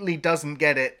completely doesn't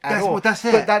get it at all. That's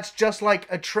it. But that's just like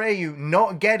Atreyu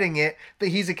not getting it, that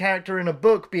he's a character in a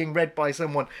book being read by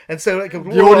someone. And so like,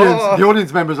 the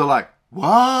audience members are like,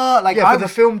 what? Like, but the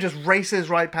film just races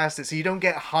right past it, so you don't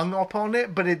get hung up on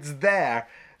it, but it's there.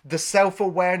 The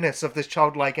self-awareness of this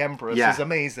childlike Empress is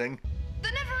amazing.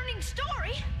 The never-ending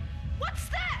story? What's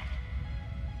that?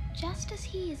 Just as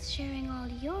he is sharing all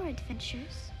your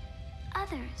adventures,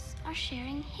 others are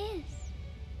sharing his.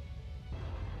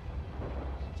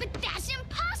 But that's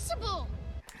impossible!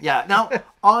 Yeah, now,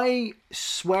 I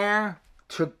swear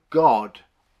to God,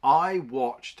 I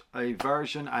watched a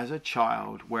version as a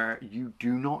child where you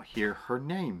do not hear her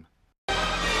name.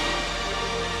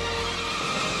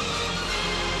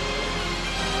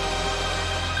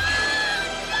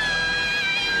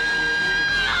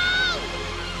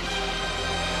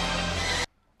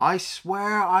 I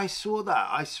swear I saw that.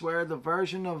 I swear the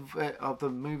version of the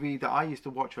movie that I used to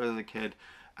watch as a kid,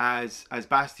 as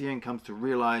Bastien comes to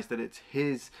realize that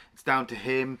it's down to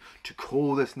him to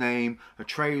call this name.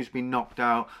 Atreyu's been knocked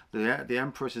out. The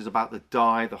Empress is about to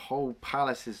die. The whole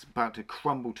palace is about to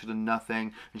crumble to the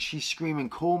nothing, and she's screaming,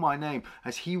 "Call my name!"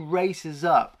 As he races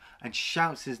up and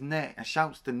shouts his name,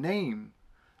 shouts the name.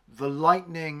 The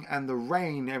lightning and the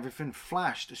rain, everything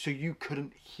flashed, so you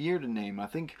couldn't hear the name. I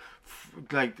think,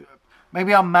 like,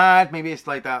 maybe I'm mad. Maybe it's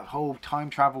like that whole time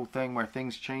travel thing where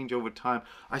things change over time.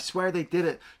 I swear they did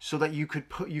it so that you could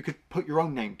put your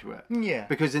own name to it. Yeah.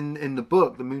 Because in the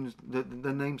book, the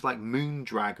name's like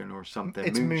Moondragon or something.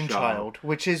 It's Moonchild,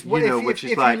 which is what if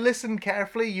you listen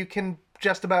carefully, you can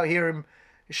just about hear him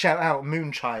shout out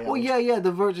Moonchild. Well, yeah.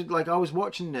 The Virgin, like, I was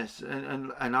watching this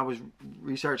and I was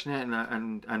researching it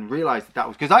and realized that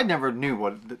was because I never knew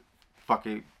what the fuck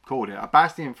he called it. A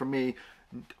Bastien for me,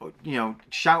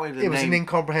 shouted the name. It was an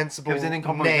incomprehensible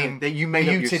name that you made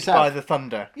up muted yourself. by the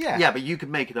thunder. Yeah. Yeah, but you could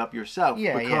make it up yourself.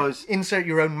 Yeah, because insert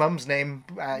your own mum's name.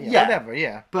 Whatever.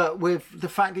 Yeah. But with the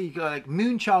fact that you go like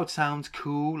Moonchild sounds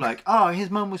cool. Like, oh, his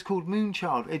mum was called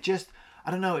Moonchild. It just,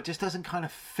 I don't know. It just doesn't kind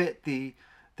of fit the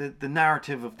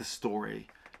narrative of the story.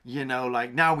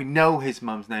 Like, now we know his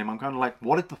mum's name. I'm kind of like,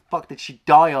 what the fuck did she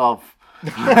die of?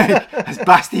 Like, has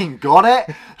Bastien got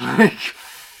it? Like,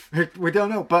 we don't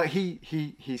know. But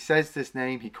he says this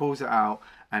name, he calls it out,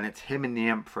 and it's him and the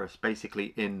Empress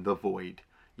basically in the void.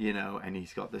 And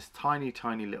he's got this tiny,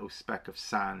 tiny little speck of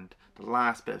sand, the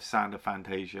last bit of sand of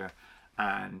Fantasia,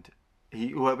 and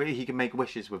he can make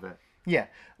wishes with it. Yeah.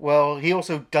 Well, he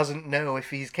also doesn't know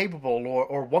if he's capable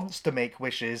or wants to make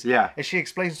wishes. Yeah. As she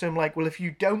explains to him, like, well, if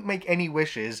you don't make any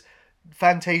wishes,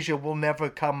 Fantasia will never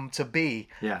come to be.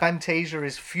 Yeah. Fantasia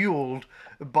is fueled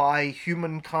by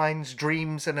humankind's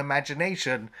dreams and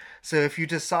imagination. So if you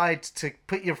decide to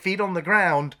put your feet on the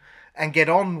ground and get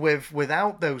on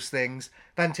without those things,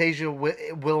 Fantasia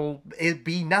will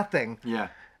be nothing. Yeah.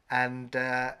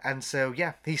 And so,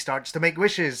 yeah, he starts to make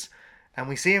wishes. And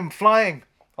we see him flying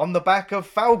on the back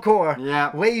of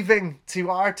Falkor, waving to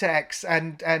Artax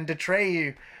and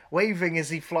Atreyu, waving as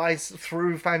he flies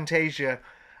through Fantasia.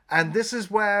 And this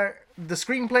is where the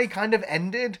screenplay kind of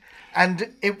ended,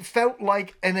 and it felt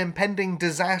like an impending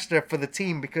disaster for the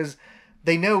team because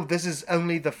they know this is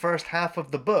only the first half of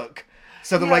the book.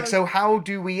 So they're like, so how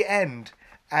do we end?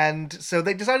 And so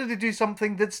they decided to do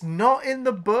something that's not in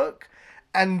the book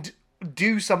and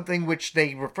do something which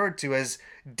they referred to as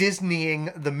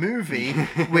Disneying the movie,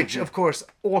 which of course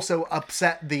also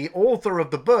upset the author of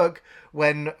the book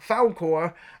when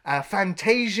Falkor, a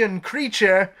Fantasian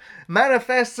creature,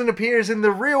 manifests and appears in the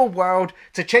real world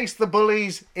to chase the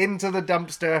bullies into the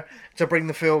dumpster to bring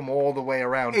the film all the way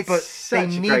around. It's they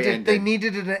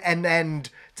needed an end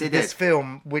to this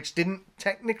film, which didn't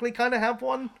technically kind of have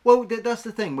one. Well, that's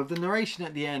the thing with the narration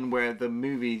at the end, where the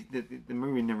movie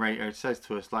narrator says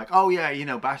to us, like, "Oh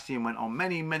yeah, Bastien went on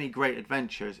many, many great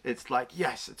adventures." It's like,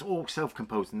 yes, it's all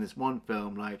self-composed in this one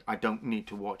film. Like, I don't need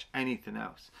to watch anything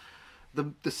else.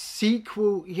 The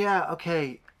sequel,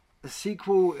 the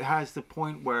sequel has the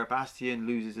point where Bastien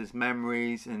loses his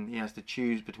memories and he has to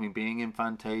choose between being in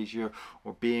Fantasia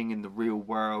or being in the real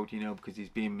world, because he's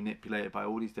being manipulated by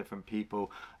all these different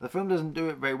people. The film doesn't do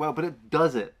it very well, but it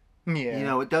does it.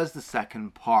 Yeah. It does the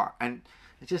second part, and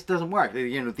it just doesn't work.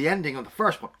 The ending of the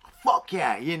first one, fuck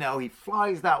yeah, he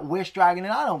flies that wish dragon,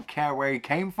 and I don't care where he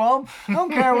came from. I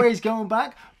don't care where he's going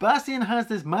back. Bastien has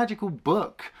this magical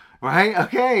book. Right?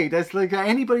 Okay, that's like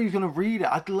anybody who's gonna read it.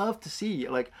 I'd love to see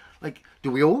like do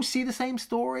we all see the same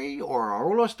story, or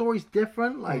are all our stories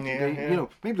different? Like,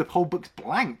 maybe the whole book's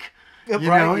blank. And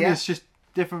it's just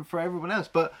different for everyone else.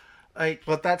 But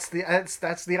that's the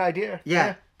idea.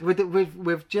 Yeah.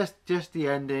 With just the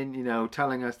ending,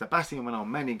 telling us that Bastien went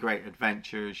on many great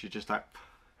adventures. You're just like,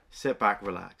 sit back,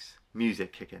 relax,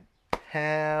 music kicking.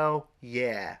 Hell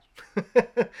yeah.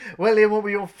 Well, Liam, what were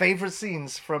your favourite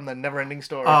scenes from the Neverending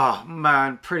Story? Oh,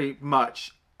 man, pretty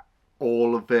much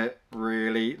all of it,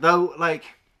 really. Though,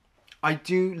 I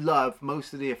do love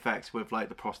most of the effects with,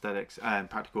 the prosthetics and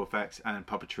practical effects and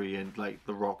puppetry and,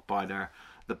 the rock biter,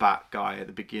 the bat guy at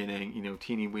the beginning,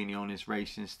 teeny weeny on his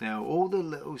racing snail, all the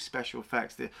little special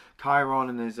effects, the Chiron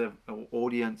and there's an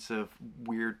audience of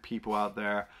weird people out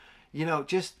there,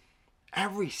 just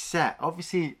every set,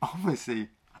 obviously,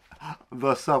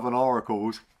 the Southern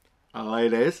Oracles,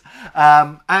 it is,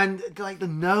 and the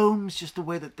gnomes, just the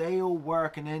way that they all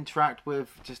work and interact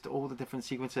with just all the different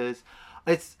sequences.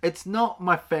 It's not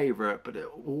my favorite, but it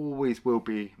always will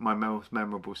be my most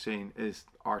memorable scene is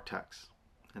Artax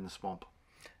in the swamp.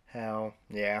 Hell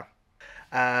yeah.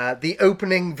 The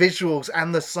opening visuals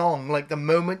and the song, like the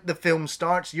moment the film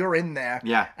starts, you're in there.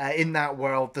 Yeah. In that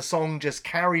world. The song just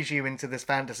carries you into this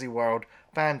fantasy world.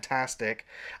 Fantastic.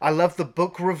 I love the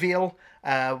book reveal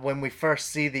when we first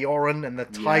see the Orin and the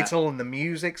title and the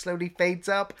music slowly fades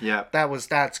up. Yeah.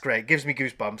 That's great. Gives me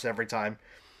goosebumps every time.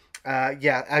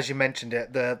 As you mentioned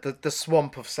it, the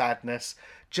swamp of sadness,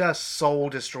 just soul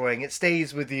destroying. It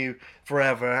stays with you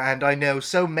forever. And I know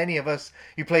so many of us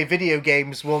who play video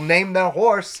games will name their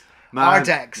horse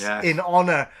Ardex in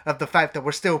honor of the fact that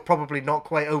we're still probably not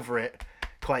quite over it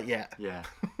quite yet. Yeah.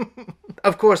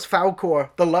 Of course, Falkor,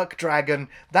 the luck dragon,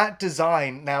 that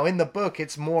design, now in the book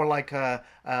it's more like a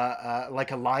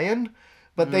lion,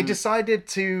 but they decided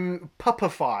to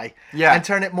puppify and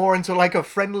turn it more into like a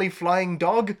friendly flying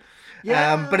dog.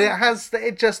 Yeah. But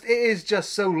it is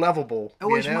just so lovable. It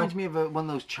always reminds me of one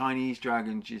of those Chinese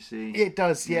dragons you see. It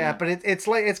does, yeah. But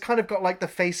it's kind of got like the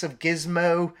face of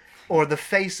Gizmo or the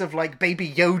face of like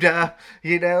Baby Yoda,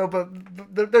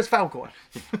 but there's Falkor.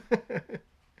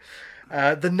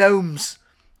 The gnomes,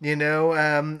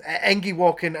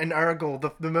 Engiwalk and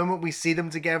Urgle, the moment we see them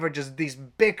together, just these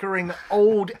bickering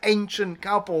old ancient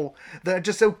couple that are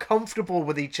just so comfortable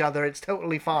with each other, it's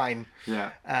totally fine.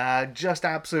 Yeah. Just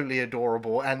absolutely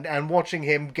adorable. And watching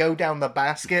him go down the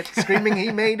basket screaming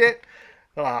he made it,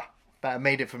 that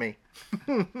made it for me.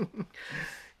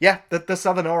 Yeah, the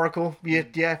Southern Oracle,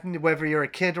 whether you're a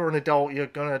kid or an adult, you're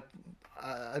going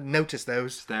to notice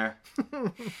those. It's there.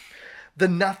 The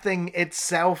nothing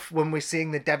itself, when we're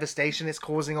seeing the devastation it's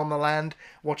causing on the land,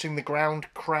 watching the ground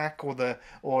crack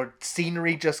or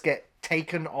scenery just get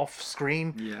taken off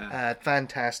screen. Yeah.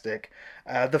 Fantastic.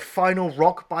 The final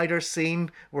rock biter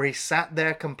scene where he sat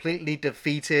there completely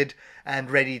defeated and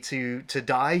ready to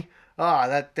die.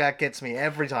 That gets me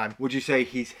every time. Would you say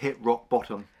he's hit rock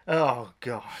bottom? Oh,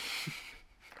 God.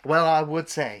 Well, I would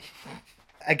say.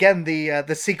 Again,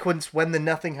 the sequence when the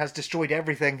nothing has destroyed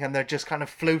everything and they're just kind of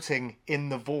floating in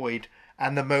the void,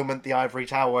 and the moment the ivory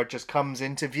tower just comes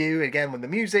into view, again, when the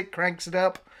music cranks it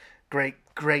up, great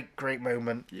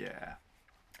moment. Yeah.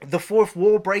 The fourth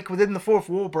wall break within the fourth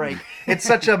wall break. It's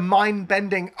such a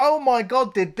mind-bending, oh my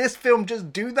God, did this film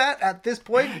just do that at this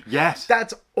point? Yes.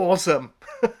 That's awesome.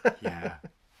 Yeah.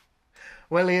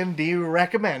 Well, Ian, do you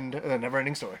recommend The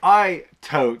Neverending Story? I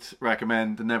totes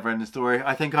recommend The Neverending Story.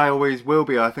 I think I always will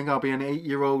be. I think I'll be an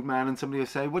 8-year-old man and somebody will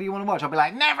say, what do you want to watch? I'll be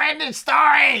like, Neverending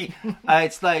Story!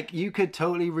 It's like, you could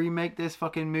totally remake this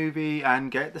fucking movie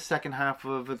and get the second half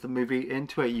of the movie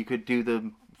into it. You could do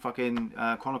the fucking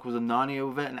Chronicles of Narnia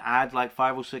with it and add like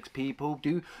 5 or 6 people.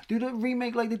 Do the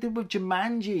remake like they did with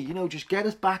Jumanji. Just get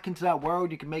us back into that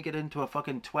world. You can make it into a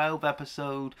fucking 12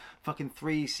 episode, fucking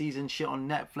 3 season shit on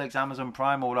Netflix, Amazon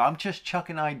Prime, or whatever. I'm just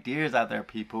chucking ideas out there,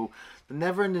 people. The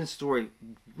Neverending Story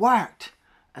worked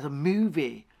as a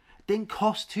movie. Didn't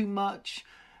cost too much.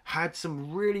 Had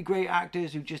some really great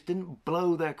actors who just didn't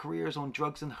blow their careers on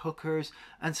drugs and hookers,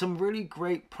 and some really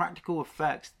great practical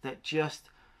effects that just...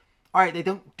 Alright, they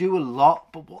don't do a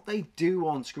lot, but what they do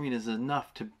on screen is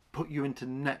enough to put you into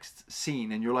the next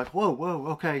scene, and you're like, whoa,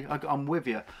 okay, I'm with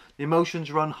you. The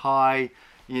emotions run high,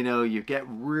 you get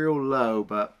real low,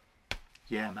 but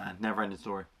yeah, man, Neverending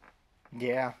Story.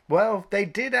 Yeah, well, they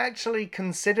did actually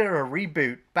consider a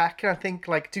reboot back, I think,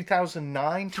 like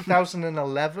 2009,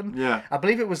 2011. Yeah. I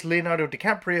believe it was Leonardo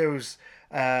DiCaprio's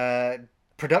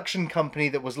production company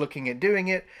that was looking at doing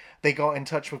it. They got in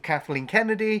touch with Kathleen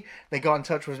Kennedy. They got in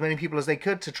touch with as many people as they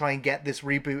could to try and get this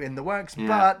reboot in the works. Yeah.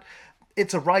 But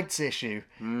it's a rights issue.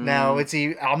 Now,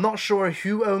 I'm not sure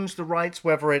who owns the rights,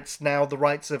 whether it's now the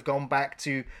rights have gone back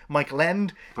to Michael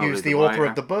End, Probably who's the the author writer.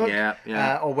 of the book,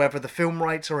 Yeah. or whether the film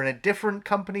rights are in a different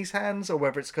company's hands, or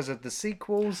whether it's because of the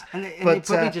sequels. And they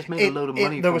probably just made a load of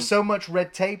money There from- was so much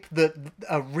red tape that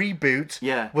a reboot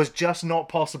was just not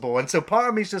possible. And so part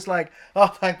of me's just like, oh,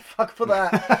 thank fuck for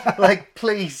that. Like,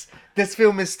 please, this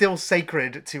film is still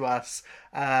sacred to us.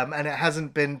 And it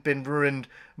hasn't been ruined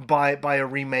by a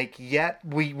remake yet.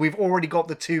 We've already got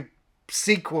the 2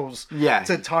 sequels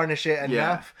to tarnish it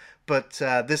enough. But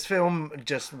this film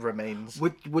just remains.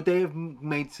 Would they have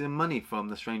made some money from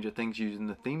the Stranger Things using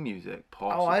the theme music?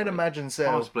 Possibly. Oh, I'd imagine so.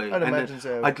 Possibly. I'd imagine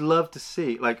so. I'd love to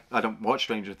see, like, I don't watch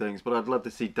Stranger Things, but I'd love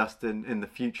to see Dustin in the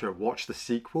future watch the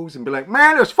sequels and be like,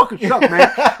 man, it was fucking shock,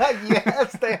 man.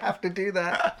 Yes, they have to do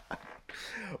that.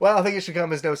 Well, I think it should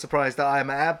come as no surprise that I am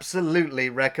absolutely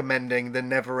recommending The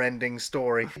Never-Ending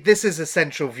Story. This is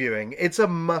essential viewing. It's a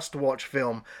must-watch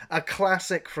film, a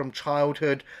classic from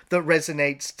childhood that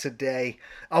resonates today,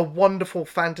 a wonderful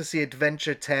fantasy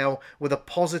adventure tale with a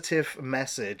positive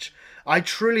message. I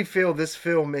truly feel this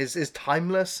film is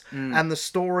timeless, and the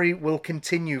story will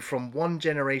continue from one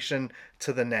generation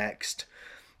to the next.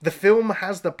 The film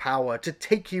has the power to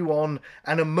take you on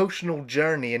an emotional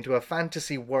journey into a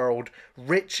fantasy world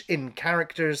rich in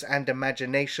characters and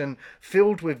imagination,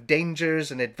 filled with dangers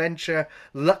and adventure,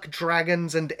 luck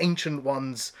dragons and ancient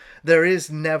ones. There is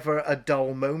never a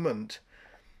dull moment.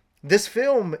 This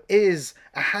film is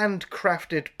a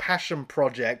handcrafted passion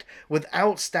project with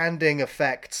outstanding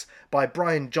effects by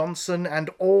Brian Johnson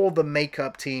and all the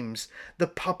makeup teams. The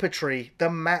puppetry, the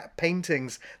matte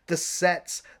paintings, the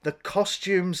sets, the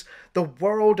costumes, the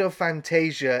world of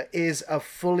Fantasia is a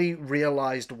fully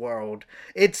realized world.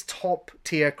 It's top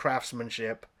tier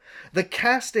craftsmanship. The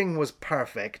casting was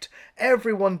perfect.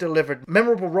 Everyone delivered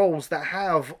memorable roles that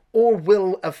have or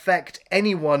will affect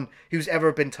anyone who's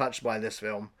ever been touched by this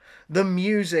film. The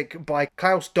music by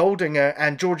Klaus Doldinger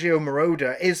and Giorgio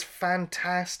Moroder is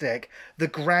fantastic. The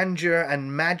grandeur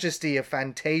and majesty of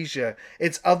Fantasia,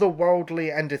 it's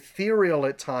otherworldly and ethereal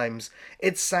at times.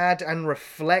 It's sad and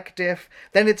reflective,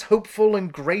 then it's hopeful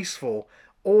and graceful.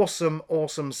 Awesome,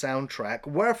 awesome soundtrack.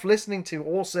 Worth listening to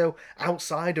also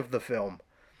outside of the film.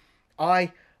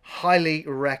 I highly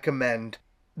recommend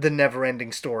The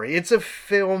Never-Ending Story. It's a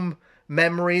film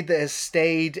memory that has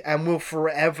stayed and will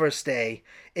forever stay.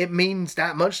 It means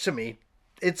that much to me.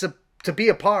 To be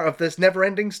a part of this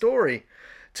never-ending story.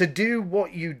 To do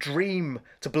what you dream,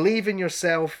 to believe in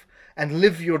yourself and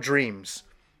live your dreams.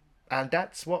 And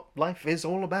that's what life is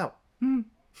all about.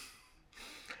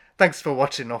 Thanks for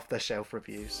watching Off the Shelf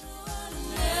Reviews.